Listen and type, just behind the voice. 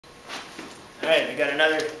right, we got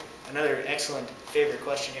another excellent favorite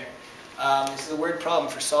question here. This is a word problem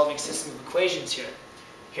for solving system of equations here.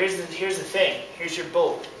 Here's the thing. Here's your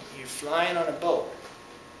boat. You're flying on a boat.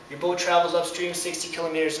 Your boat travels upstream 60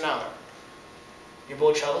 kilometers an hour. Your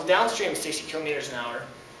boat travels downstream 60 kilometers an hour.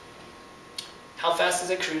 How fast does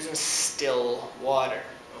it cruise in still water?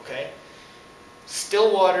 Okay.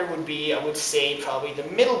 Still water would be, I would say, probably the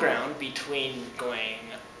middle ground between going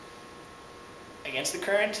against the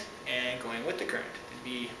current and going with the current. It'd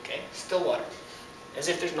be, okay, still water, as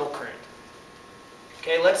if there's no current.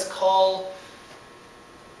 Okay, we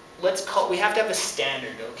have to have a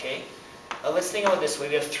standard, okay? Let's think about it this way.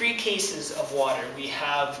 We have three cases of water. We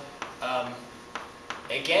have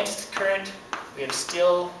against current, we have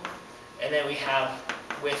still, and then we have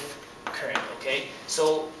with current, okay?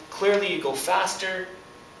 So clearly you go faster,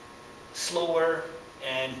 slower,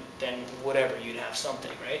 and then whatever, you'd have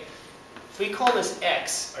something, right? If we call this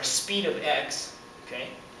x, our speed of x, okay?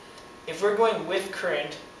 If we're going with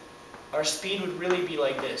current, our speed would really be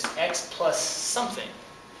like this, x plus something.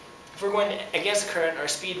 If we're going against current, our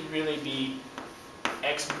speed would really be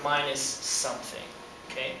x minus something,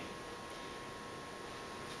 okay?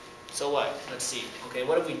 So what? Let's see. Okay,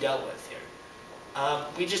 what have we dealt with here?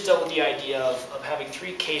 We just dealt with the idea of having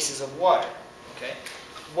three cases of water, okay?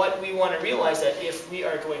 What we want to realize that if we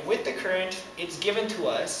are going with the current, it's given to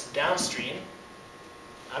us downstream.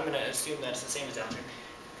 I'm going to assume that's the same as downstream.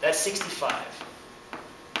 That's 65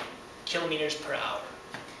 kilometers per hour.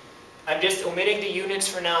 I'm just omitting the units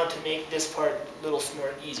for now to make this part a little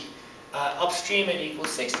more easy. Upstream it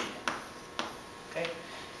equals 60. Okay.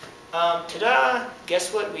 Ta-da!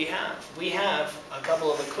 Guess what we have? We have a couple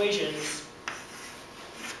of equations.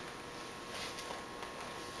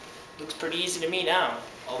 Looks pretty easy to me now.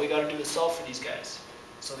 All we got to do is solve for these guys.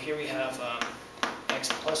 So here we have x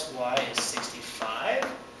plus y is 65.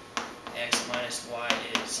 X minus y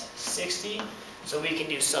is 60. So we can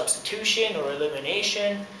do substitution or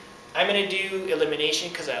elimination. I'm going to do elimination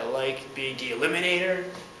because I like being the eliminator.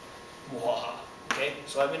 Mwah. Okay,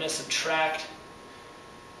 so I'm going to subtract.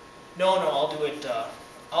 No, I'll do it.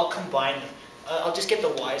 I'll combine them. I'll just get the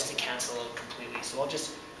y's to cancel out completely. So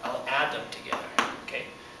I'll add them together. Okay,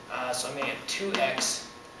 so I'm going to get 2x.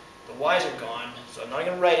 The y's are gone, so I'm not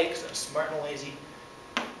going to write it because I'm smart and lazy.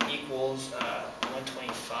 Equals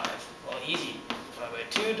 125. Well, easy.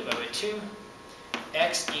 Divided by 2.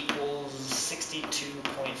 X equals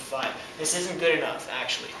 62.5. This isn't good enough,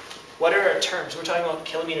 actually. What are our terms? We're talking about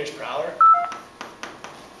kilometers per hour.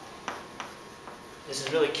 This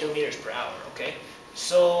is really kilometers per hour, okay?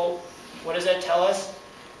 So what does that tell us?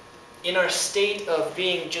 In our state of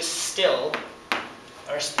being just still,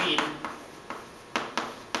 our speed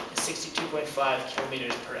is 62.5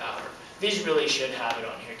 kilometers per hour. These really should have it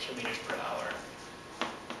on here, kilometers per hour.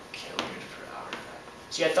 Kilometers per hour.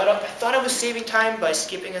 See, I thought I was saving time by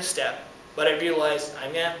skipping a step, but I realized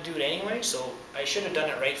I'm going to have to do it anyway, so I should have done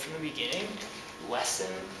it right from the beginning. Lesson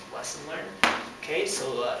learned. Okay, so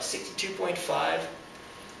 62.5.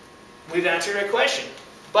 We've answered our question,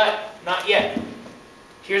 but not yet.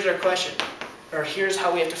 Here's our question, or here's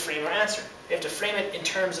how we have to frame our answer. We have to frame it in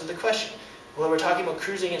terms of the question. Well, we're talking about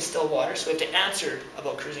cruising in still water, so we have to answer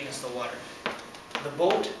about cruising in still water. The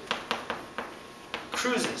boat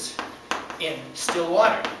cruises in still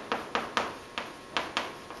water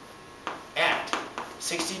at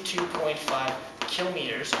 62.5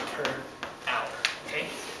 kilometers per hour. Okay?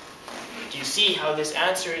 Do you see how this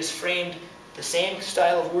answer is framed the same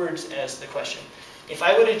style of words as the question? If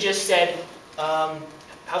I would have just said, how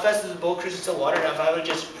fast does the boat cruise in still water? Now, if I would have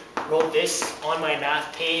just wrote this on my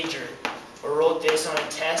math page or wrote this on a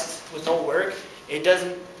test with no work, it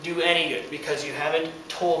doesn't do any good because you haven't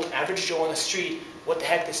told average Joe on the street what the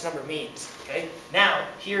heck this number means. Okay? Now,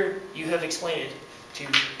 here you have explained it to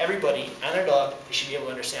everybody and their dog. They should be able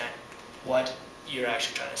to understand what you're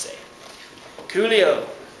actually trying to say. Coolio.